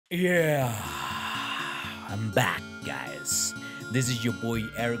Yeah, I'm back, guys. This is your boy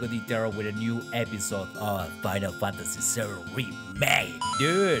ErgoDTerror with a new episode of Final Fantasy VII Remake.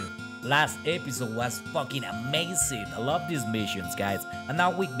 Dude, last episode was fucking amazing. I love these missions, guys. And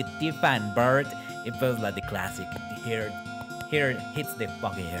now with Tifa and Bird, it feels like the classic. Here it hits the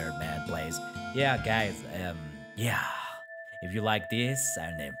fucking hair, man, place. Yeah, guys, yeah. If you like this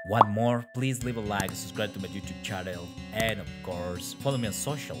and want more, please leave a like, subscribe to my YouTube channel, and of course, follow me on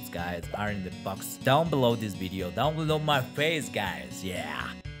socials, guys, are in the box down below this video, down below my face, guys, yeah.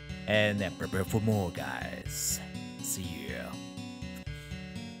 And prepare for more, guys. See you.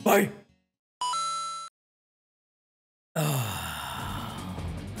 Bye!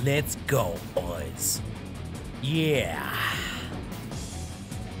 Let's go, boys. Yeah.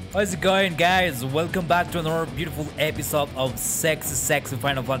 How's it going, guys? Welcome back to another beautiful episode of Sexy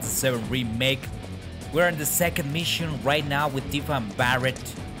Final Fantasy VII Remake. We're on the second mission right now with Tifa and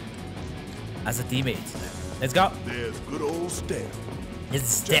Barret as a teammate. Let's go. There's good old Steph. It's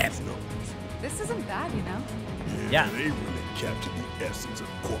Steph. This isn't bad, you know? Yeah. They really captured the essence of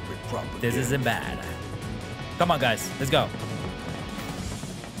corporate propaganda. This isn't bad. Come on, guys. Let's go.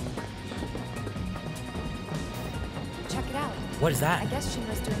 Check it out. What is that? I guess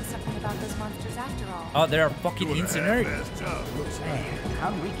Shinra's doing something about those monsters after all. Oh, they are fucking incinerated. Man,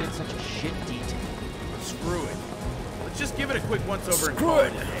 how did we get such a shit detail? Screw it. Let's just give it a quick once-over and Screw call it.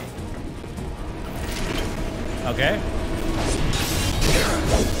 it a day. Okay.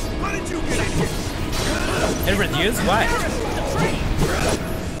 How did you get in here? It reduced? Why?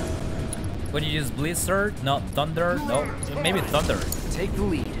 When you use Blizzard? No, Thunder? No, maybe Thunder. Take the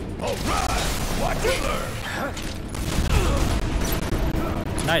lead. All right. Watch you learn.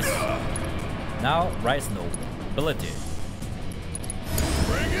 Nice. Now, Rise Nobility.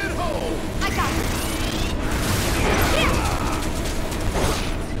 Bring it home. I got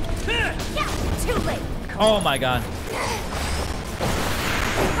it. Yeah, too late. Oh my god.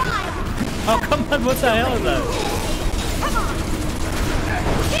 Oh, come on, what the hell is that? Come on.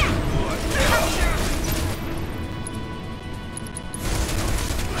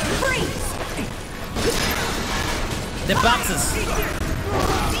 Freeze. The boxes.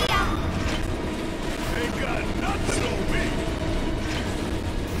 Ain't got nothing on me.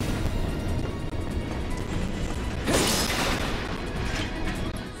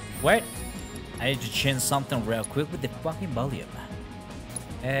 Wait. I need to change something real quick with the fucking volume.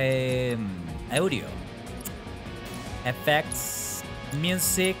 Audio. Effects.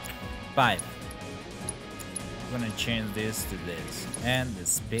 Music. 5. I'm gonna change this to this. And the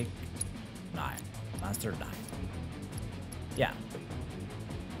speak 9. Master 9. Yeah.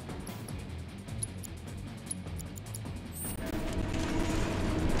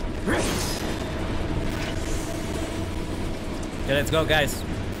 Okay, let's go, guys.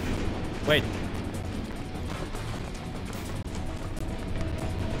 Wait.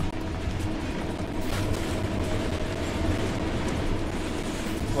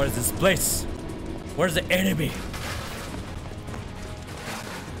 What is this place? Where's the enemy?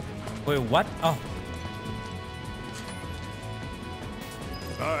 Wait, what? Oh.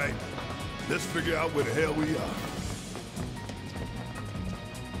 All right. Let's figure out where the hell we are.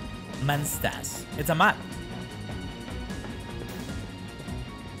 Monsters. It's a map.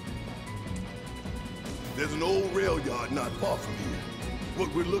 There's an old rail yard not far from here.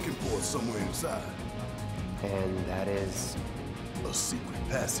 What we're looking for is somewhere inside. And that is... A secret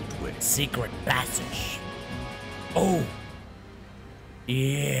passageway. Secret passage. Oh.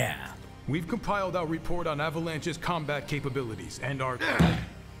 Yeah. We've compiled our report on Avalanche's combat capabilities and our...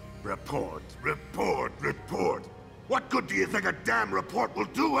 Report. What good do you think a damn report will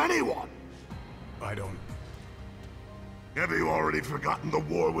do anyone? I don't... Have you already forgotten the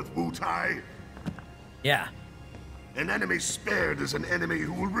war with Wu-Tai? Yeah. An enemy spared is an enemy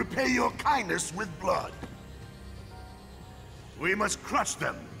who will repay your kindness with blood. We must crush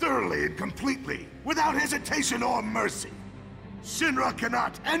them thoroughly and completely, without hesitation or mercy. Shinra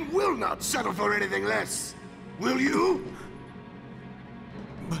cannot and will not settle for anything less. Will you?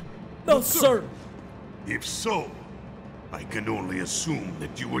 No, sir. If so, I can only assume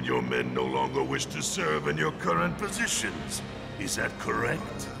that you and your men no longer wish to serve in your current positions. Is that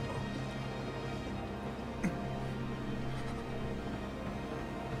correct?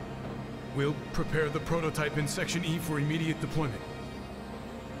 We'll prepare the prototype in Section E for immediate deployment.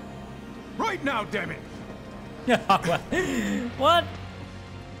 Right now, damn it! What?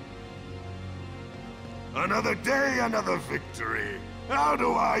 Another day, another victory. How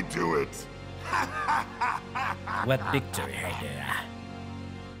do I do it? What victory right there?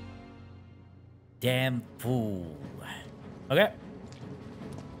 Damn fool. Okay.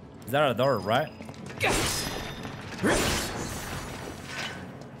 Is that a door, right?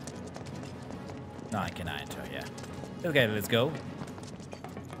 No, I cannot enter, yeah. Okay, let's go.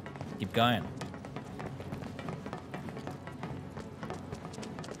 Keep going.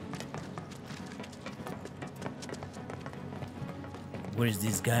 Where is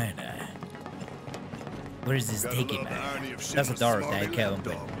this going? Where is this taking me? That's a door that I can't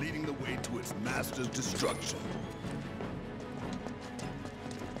open. Leading the way to its master's destruction.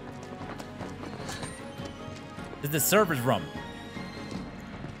 This is the server's room.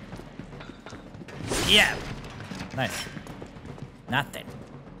 Yeah. Nice. Nothing.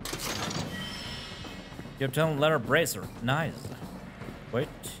 Your tongue letter bracer. Nice. Wait.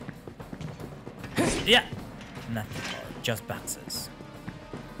 Yeah. Nothing more. Just boxes.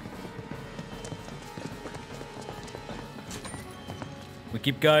 We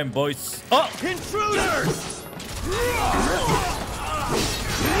keep going, boys. Oh! Intruders!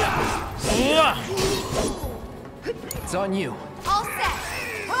 It's on you. All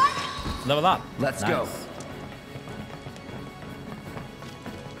set. Run. Level up. Let's go.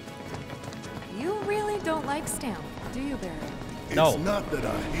 You really don't like Stamp, do you, Barry? No. It's not that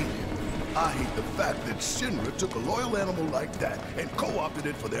I hate it. I hate the fact that Shinra took a loyal animal like that and co-opted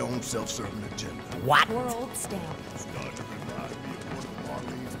it for their own self-serving agenda. What? Poor old Stamp. Start to remind me of one of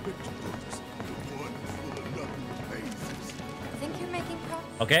Marlene's picture books. The one full of nothing but faces. Think you're making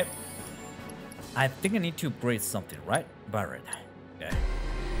progress? Okay. I think I need to upgrade something, right? Barret. Okay.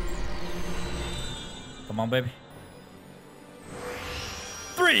 Come on, baby.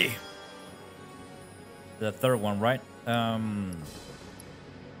 3! The third one, right?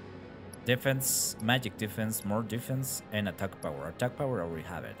 Defense, magic defense, more defense, and attack power. Attack power, I already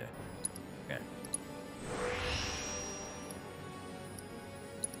have it. Okay.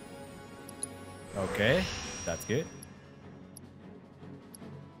 Okay, that's good.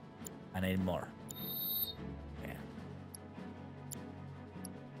 I need more.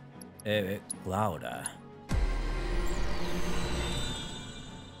 Yeah. Cloud.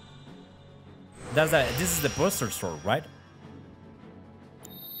 That's that. This is the Buster Sword, right?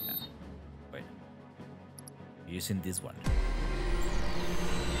 Yeah. Wait. Using this one.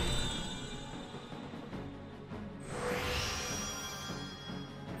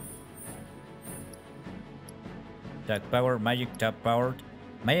 Attack power, magic attack power.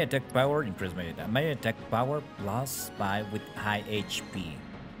 My attack power increase my attack. My attack power plus 5 with high HP.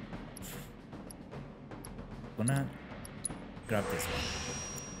 Gonna grab this one.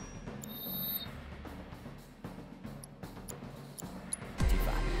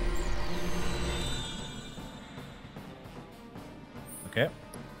 Tifa. Okay.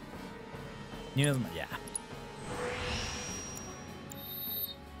 News, yeah.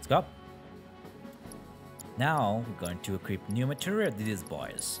 Let's go. Now we're going to equip new material to these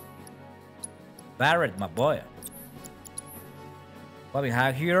boys. Barret, my boy. What we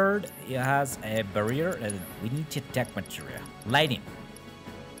have here, it has a barrier and we need to attack material. Lighting.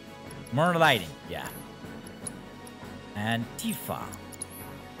 More lighting, yeah. And Tifa.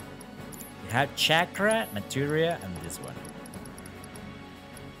 We have chakra, materia, and this one.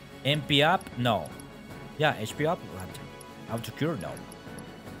 MP up? No. Yeah, HP up? We'll have to. How to cure? No.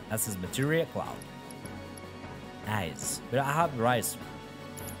 That's his materia cloud. Nice. But I have rice.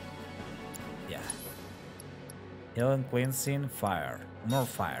 Yeah. Healing, cleansing, fire. More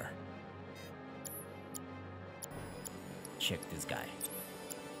fire. Check this guy.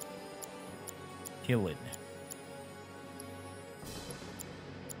 Healing.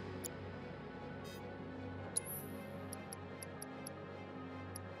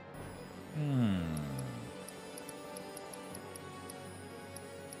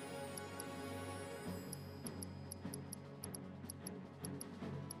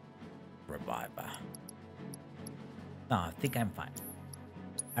 Reviver. No, I think I'm fine.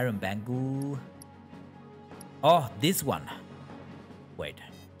 Iron Bangu. Oh, this one. Wait.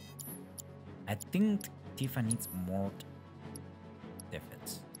 I think Tifa needs more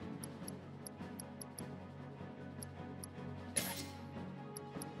defense. Yeah.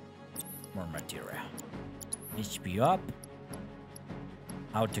 More material. HP up.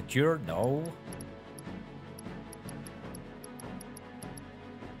 How to cure? No.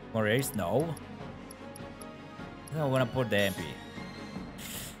 More ace? No. I want to put the MP.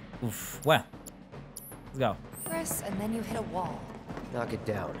 Oof. Well, let's go. Press, and then you hit a wall. Knock it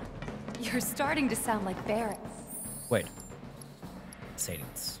down. You're starting to sound like Barret. Wait.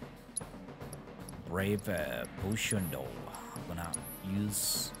 Settings. Brave potion. No. I'm gonna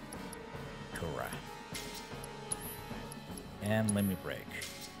use Kura. And let me break.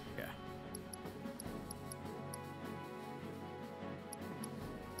 Yeah.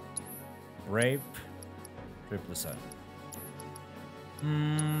 Rape. 3%.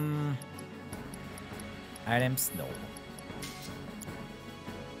 Items, no.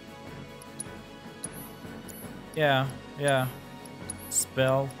 Yeah.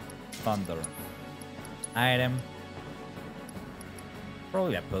 Spell, thunder. Item.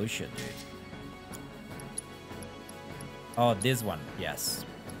 Probably a potion, dude. Oh, this one, yes.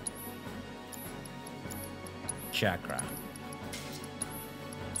 Chakra.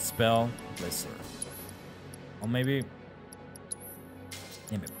 Spell, blizzard. Or maybe.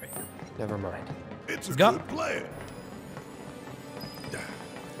 Let me pray. Never mind. It's a Go. good plan.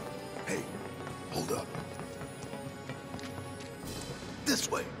 Hey, hold up. This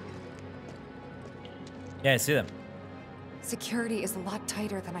way. Yeah, I see them. Security is a lot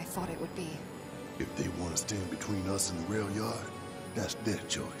tighter than I thought it would be. If they want to stand between us and the rail yard, that's their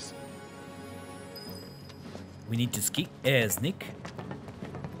choice. We need to sneak.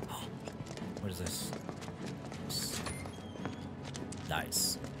 What is this?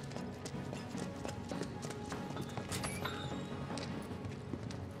 Nice.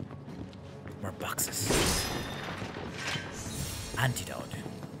 More boxes. Antidote.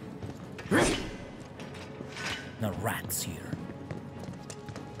 No rats here.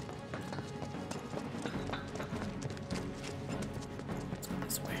 Let's go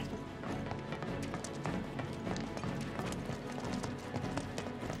this way.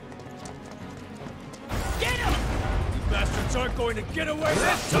 Get him! You bastards aren't going to get away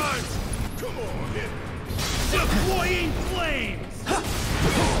this time! Come on, hit. Deploying flames!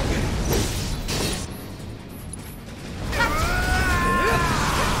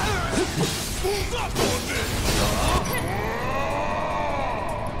 Stop on this!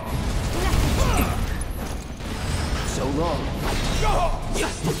 So long.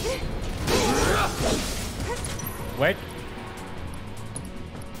 Wait.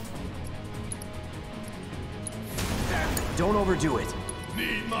 Don't overdo it.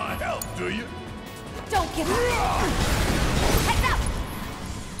 Need my help, do you? Don't give up! Heads up!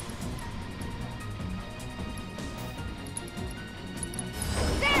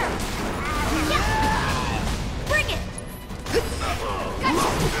 There! Yeah! Bring it! Gotcha!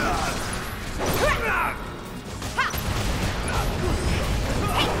 Ha!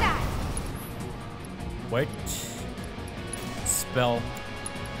 Take that! Wait. Spell.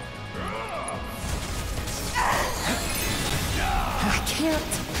 I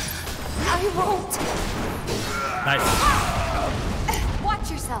can't. I won't. Nice.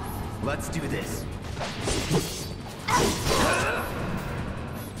 Watch yourself. Let's do this.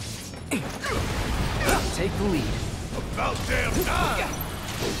 Take the lead. About damn time!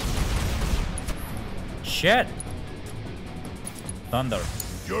 Shit. Thunder.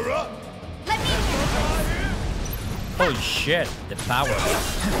 You're up! Let me in. Holy shit. The power.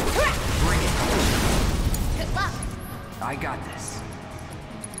 Bring it. Good luck. I got this.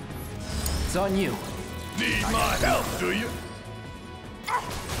 It's on you. Need my help, do you?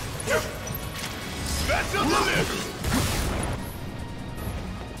 Special delivery!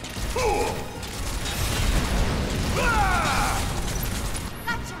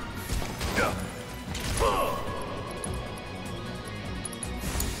 Gotcha.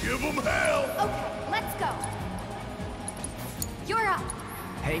 Give them hell! Okay, let's go. You're up.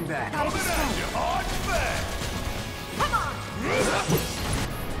 Hang back. Gotta be Coming at strong. you hard and fast! Come on.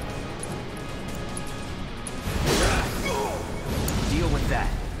 Deal with that.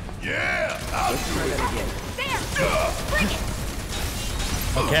 Yeah! I'll Let's do try it! that again. There. Bring it.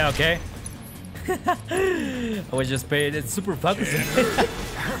 Okay. I was just paying it super focused.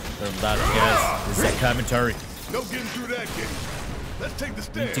 That, guys. This is a commentary. No getting through that gate. Let's take the Need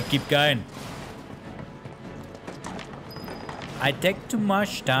stairs. to keep going. I take too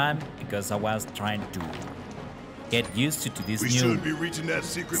much time because I was trying to get used to this We new. should be reaching that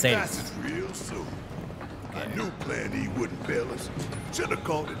secret Save. passage real soon. I knew Plan E wouldn't fail us. Should have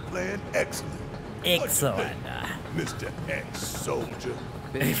called it Plan Excellent. Excellent. Mr. Ex-Soldier.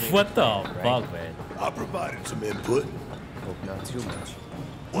 What the fuck, man? I provided some input. Hope not too much.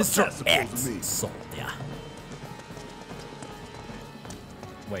 What's that supposed to mean? X Soldier.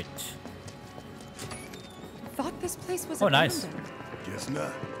 Wait. Thought this place was Oh, nice. abandoned. Guess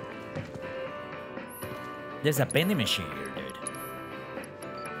not. There's a vending machine here, dude.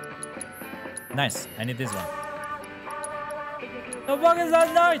 Nice. I need this one. The fuck is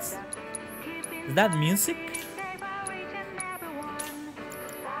that noise? Is that music?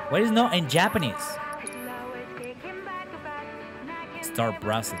 What is not in Japanese? Start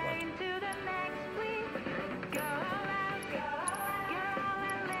browsing one.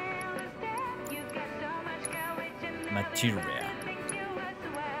 Materia.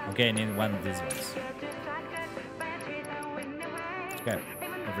 Okay, I need one of these ones. Okay,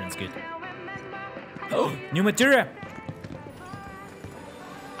 everything's good. Oh, new material.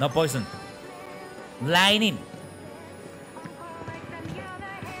 No poison. Lightning.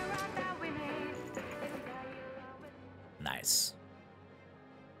 Nice.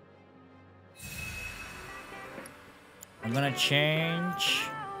 I'm gonna change.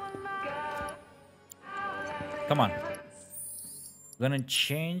 Come on. I'm gonna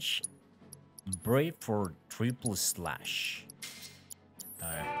change Brave for triple slash.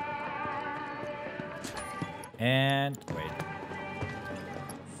 Alright. And wait.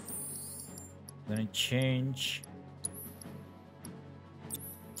 I'm gonna change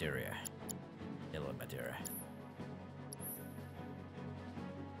materia. Yellow materia.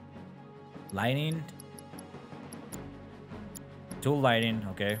 Lightning. Two lighting,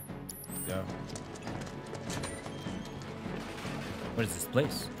 okay. Go. What is this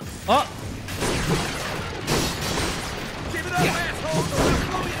place? Oh! Give it up, asshole!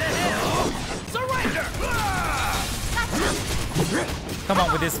 Blow me the head! Surrender! Come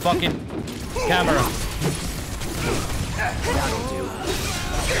on with this fucking camera. That'll do.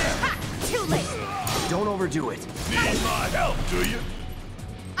 Too late. Don't overdo it. Need my help, do you?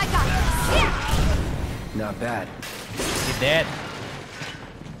 I got this. Not bad. You're dead.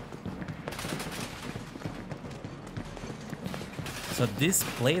 So this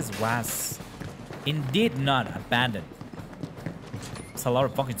place was indeed not abandoned. There's a lot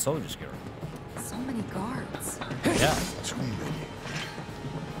of fucking soldiers here. So many guards. Yeah. Too many.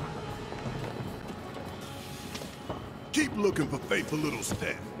 Keep looking for faithful little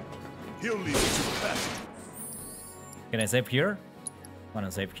Stan. He'll lead you to the passage. Can I save here? I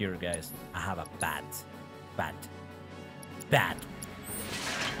wanna save here, guys. I have a bad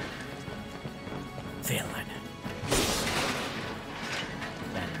feeling.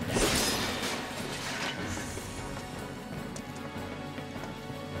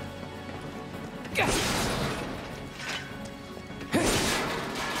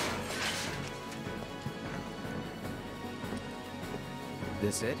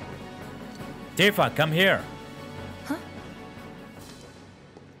 This it? Tifa, come here. Huh?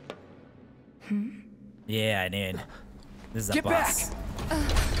 Yeah, I need. This is a Get boss. back!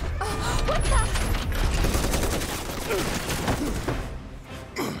 What the?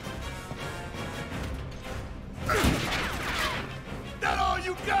 That all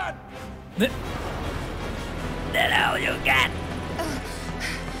you got? That all you got?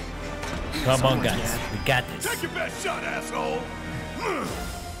 Come on, guys. We got this. Take your best shot, asshole!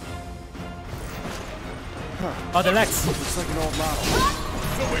 Oh, the legs. Looks like an old model.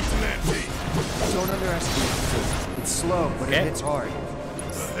 So excellent. Don't underestimate it. It's slow, but Okay. it hits hard.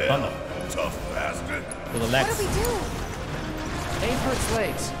 The hell, tough bastard. To the What legs. do we do? Aim for its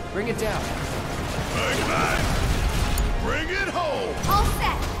legs. Bring it down. Bang, bang. Bring it home. All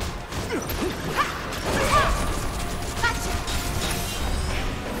set. Ha! Ha! Gotcha.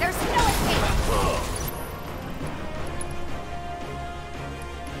 There's no escape.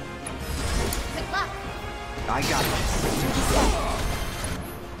 Good luck. I got this.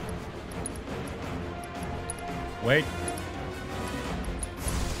 Wait.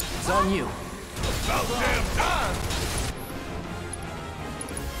 It's on you. About damn time.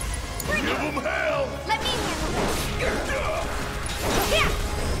 Bring Give it. them hell. Let me handle this. Here.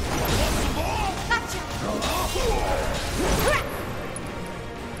 Gotcha.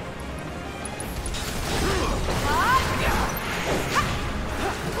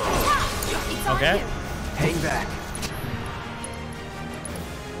 It's on Okay. you. Hang back.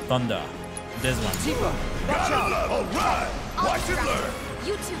 Thunder. This one. Tifa, watch Gotta out. love. All right. I'll Watch and distract learn.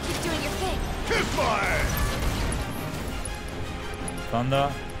 you. You two keep doing your thing. Kiss my ass. Thunder.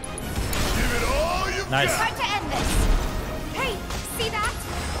 Give it all you Nice. got. Time to end this. Hey, see that?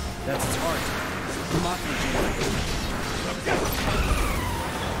 That's its heart. Mockery generator.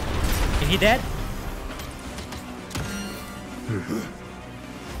 Is he dead?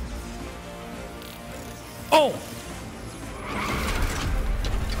 Oh!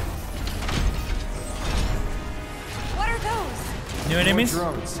 What are those? New More enemies?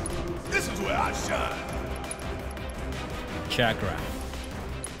 drones. This is where I shine. Chakra.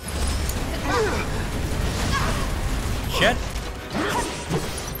 Shit.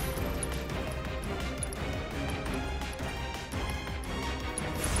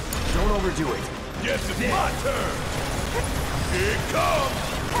 Don't overdo it. Yes, it's my turn. Here it comes.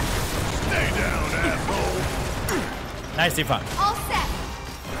 Stay down, asshole. Nice, Tifa. All set.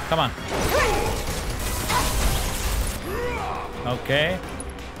 Come on. Okay.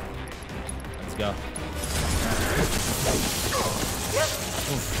 Let's go.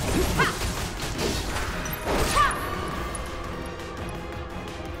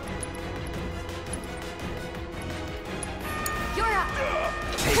 You're up.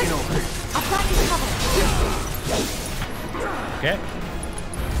 Taking over. I've got you covered. Okay.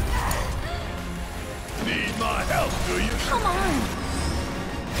 Need my help, do you? Come on.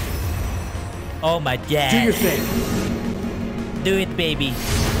 Oh my god. Do your thing. Do it, baby.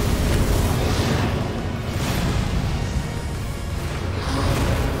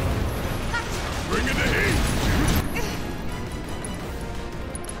 Bring in the heat.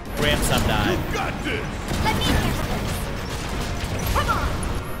 Crimson dive. Got this. Let me handle this. Come on.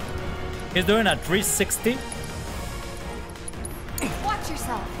 He's doing a 360. Watch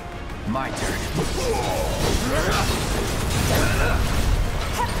yourself. My turn.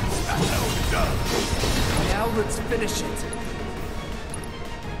 Now let's finish it.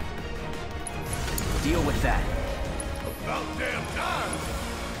 Deal with that. About damn time.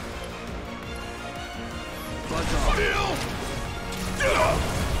 Buzz off. Deal.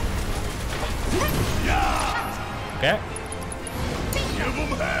 Okay. Give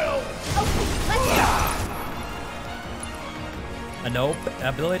them hell. Okay, let's go. An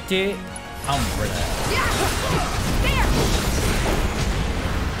ability. Umbrella. Yeah. There.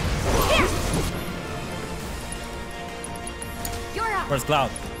 Here. You're up. Where's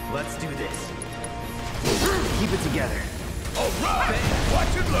Cloud? Let's do this. Keep it together. All right.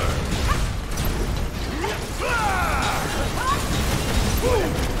 Watch and learn. Woo,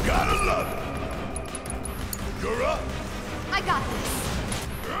 gotta love it. You're up. I got this.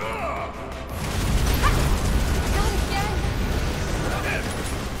 Not again.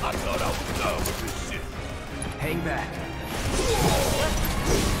 I thought I was done with this shit. Hang back.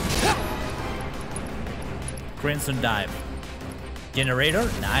 Crimson dive. Generator?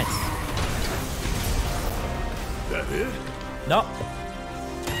 Nice. That it? No.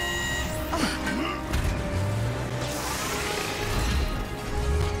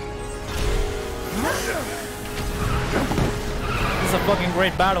 This is a fucking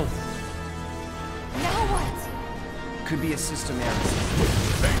great battle. Now what? Could be a system error.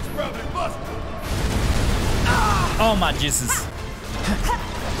 Things probably busted. Oh my Jesus.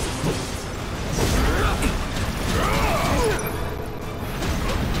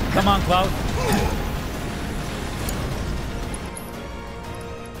 Come on, Cloud.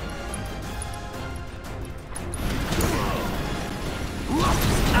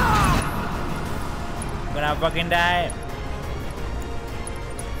 I'm gonna fucking die.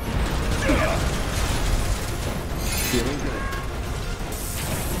 Feeling good.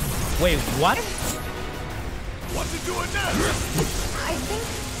 Wait, what? What's it doing now? I think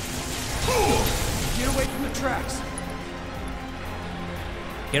Get away from the tracks.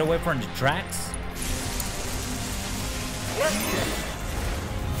 Get away from the tracks?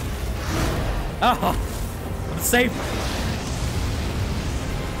 Oh, I'm safe.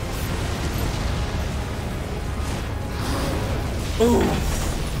 Ooh.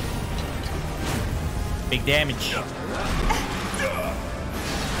 Big damage.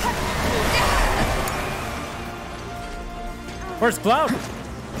 Where's Cloud?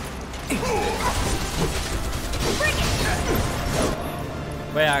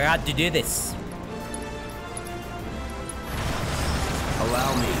 Wait, I got to do this.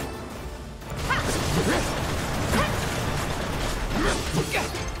 Allow me.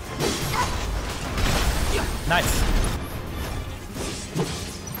 Nice.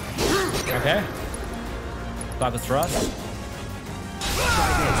 Okay. Focus thrust.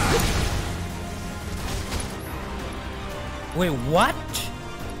 Wait, what?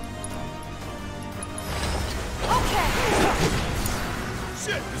 okay.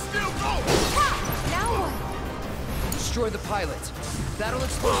 Shit, it's still going. Now what? Destroy the pilot. That'll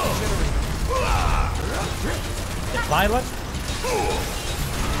expose the generator. The pilot?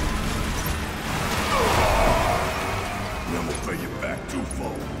 I'm gonna pay you back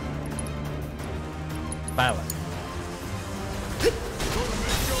twofold. Pilot.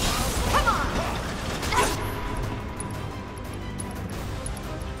 Come on.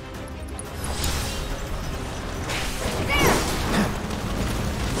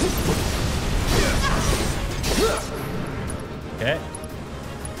 Okay.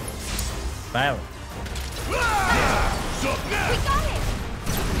 Pilot. We got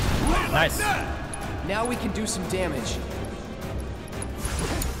it. Nice. Now we can do some damage.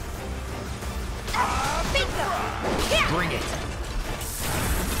 Bingo. Here. Bring it.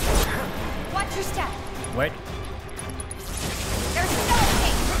 Watch your step. Wait. There's no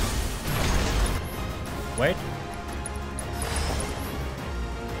escape. Wait.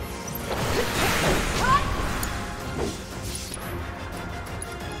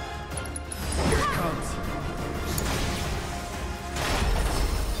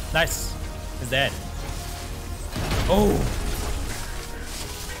 Nice. He's dead. Oh.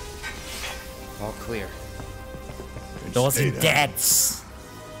 All clear. Those Stay are down. deads.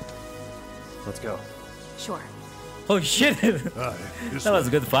 Let's go. Sure. Oh shit. Aye, this That was a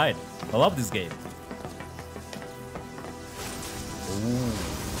way. good fight. I love this game. Ooh.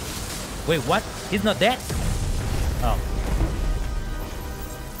 Wait, what? He's not dead? Oh.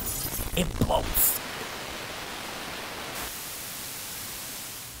 Impulse.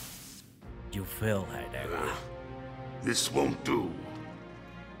 You feel Heidegger. This won't do.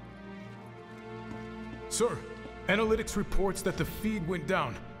 Sir, analytics reports that the feed went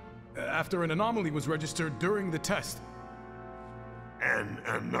down after an anomaly was registered during the test. An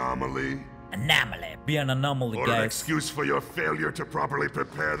anomaly? Anomaly. Be an anomaly, Or an guys. excuse for your failure to properly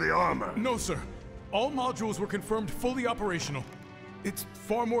prepare the armor? No, sir. All modules were confirmed fully operational. It's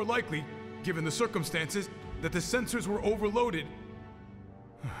far more likely, given the circumstances, that the sensors were overloaded.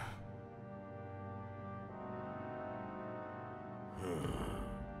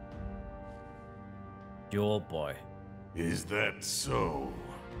 You old boy. Is that so?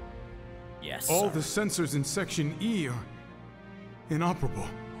 Yes. All sir. the sensors in Section E are inoperable.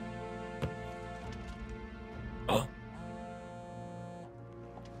 Oh.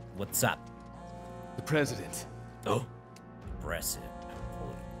 What's up? The president. Oh. President.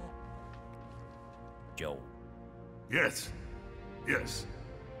 Holy. Joe. Yes. Yes.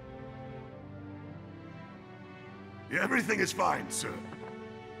 Yeah, everything is fine, sir.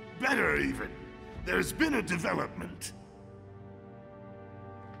 Better, even. There's been a development.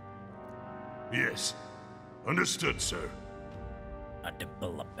 Yes. Understood, sir. A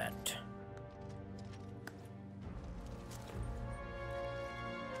development.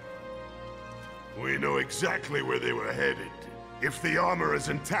 We know exactly where they were headed. If the armor is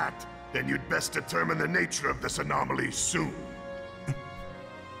intact, then you'd best determine the nature of this anomaly soon.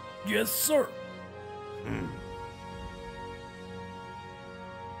 Yes, sir.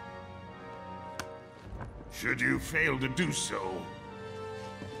 Should you fail to do so,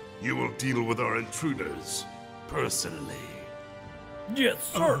 you will deal with our intruders personally. Yes,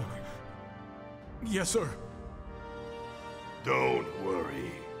 sir. Yes, sir. Don't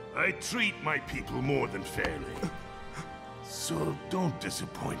worry. I treat my people more than fairly. So don't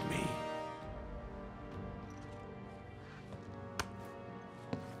disappoint me.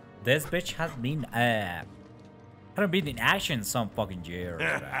 This bitch has been in action some fucking years.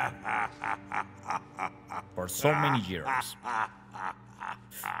 Man. For so many years.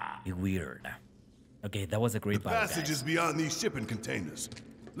 Weird. Okay, that was a great battle, Passage guys. is beyond these shipping containers.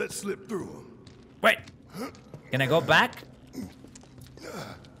 Let's slip through them. Wait. Can I go back?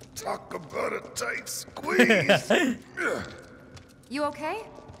 Talk about a tight squeeze. You okay?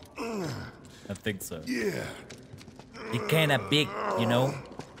 I think so. Yeah. It kinda big, you know?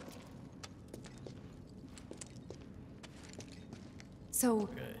 So,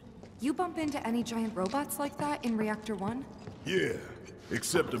 you bump into any giant robots like that in Reactor 1? Yeah.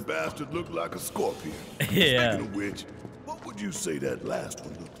 Except the bastard looked like a scorpion. Yeah. Speaking of which, what would you say that last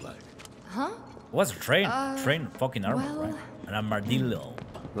one looked like? Huh? It was a train. Train fucking armor, well- right? An armadillo.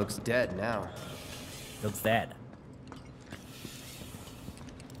 Looks dead now. Looks dead.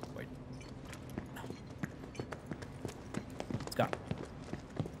 Wait. Let's go.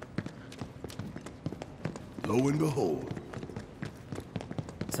 Lo and behold,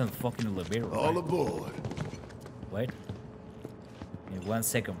 It's a fucking elevator. all Right? aboard. Wait. In 1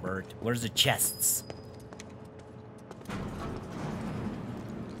 second, Bert. Where's the chests?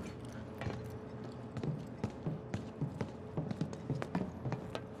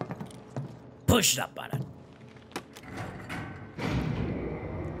 Push that button.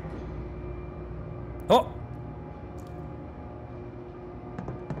 Oh!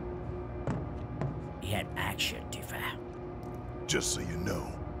 He had action, Tifa. Just so you know,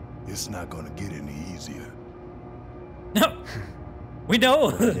 it's not gonna get any easier. No! We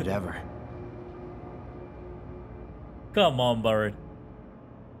know! Did it ever? Come on, Bert.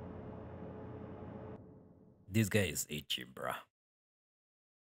 This guy is itching, bruh.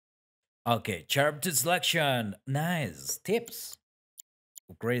 Okay, chapter selection. Nice. Tips.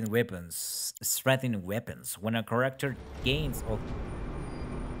 Upgrading weapons. Strengthening weapons. When a character gains...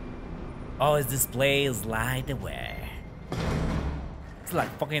 Oh, its display is light away. It's like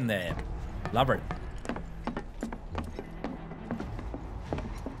fucking the lover.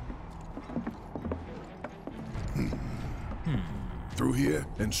 Through here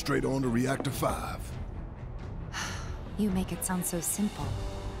and straight on to Reactor 5. You make it sound so simple.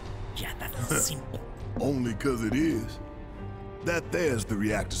 Yeah, that's simple. Only 'cause it is. That there's the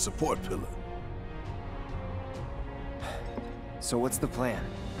reactor support pillar. So what's the plan?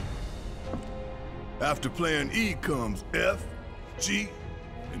 After plan E comes F, G,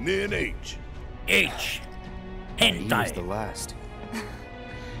 and then H. H. E was the Hentai. last.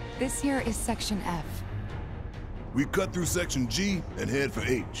 This here is Section F. We cut through section G and head for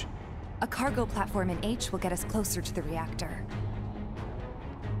H. A cargo platform in H will get us closer to the reactor.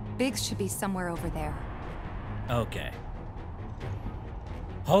 Biggs should be somewhere over there. Okay.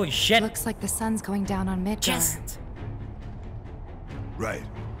 Holy shit. Looks like the sun's going down on Midgar. Just Right.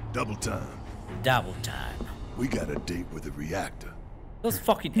 Double time. double time. We got a date with the reactor. Those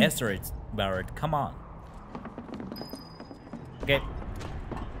fucking asteroids, Barrett. Come on. Okay.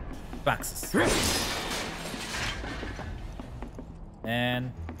 Boxes.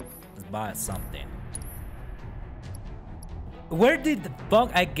 And let's buy something. Where did the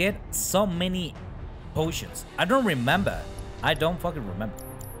fuck I get so many potions? I don't remember. I don't fucking remember.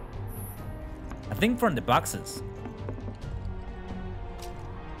 I think from the boxes.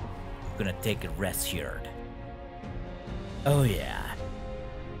 Gonna take a rest here. Oh yeah.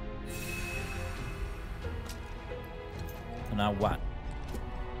 So now what?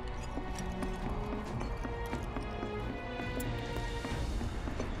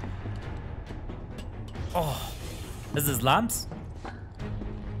 Oh, this is lamps?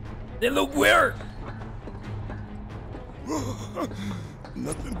 They look weird.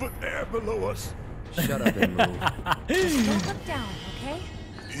 Nothing but air below us. Shut up and move. Don't look down, okay?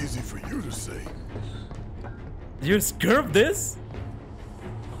 Easy for you to say. You scared of this?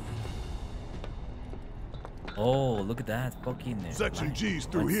 Oh, look at that fucking Section light. G's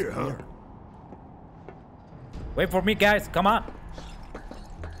through Lights here, huh? Wait for me, guys. Come on.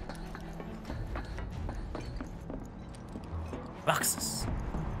 Boxes.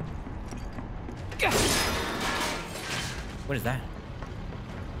 What is that?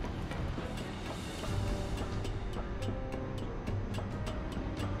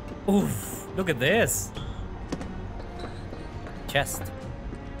 Oof, look at this. Chest.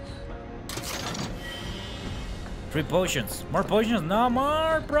 3 potions. More potions? No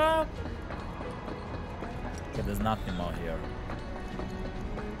more, bro. Okay, there's nothing more here.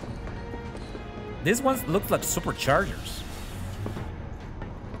 These ones look like superchargers.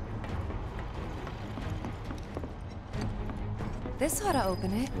 This ought to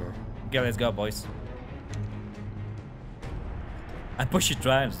open it. Okay, let's go, boys. I push it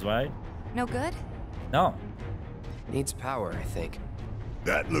drives, right? No good? No. Needs power, I think.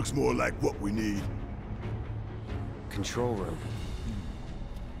 That looks more like what we need. Control room.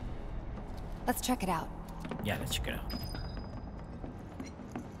 Let's check it out. Yeah, let's check it out.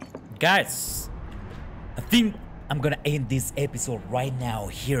 Guys, I think I'm gonna end this episode right now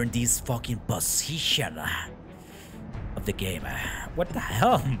here in this fucking position of the game. What the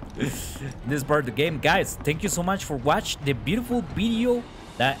hell? This part of the game. Guys, thank you so much for watching the beautiful video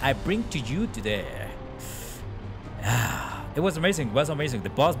that I bring to you today. It was amazing. It was amazing. The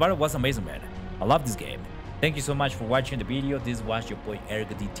boss battle was amazing, man. I love this game. Thank you so much for watching the video. This was your boy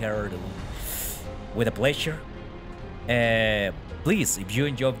ErgoDTerror with a pleasure. Please, if you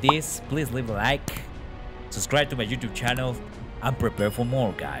enjoyed this, please leave a like, subscribe to my YouTube channel. I'm prepared for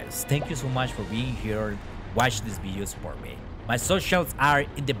more, guys. Thank you so much for being here. Watch these videos for me. My socials are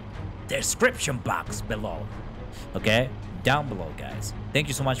in the description box below. Okay? Down below, guys. Thank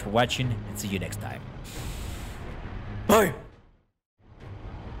you so much for watching and see you next time. Bye!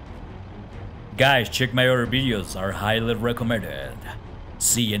 Guys, check my other videos, are highly recommended.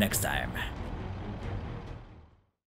 See you next time.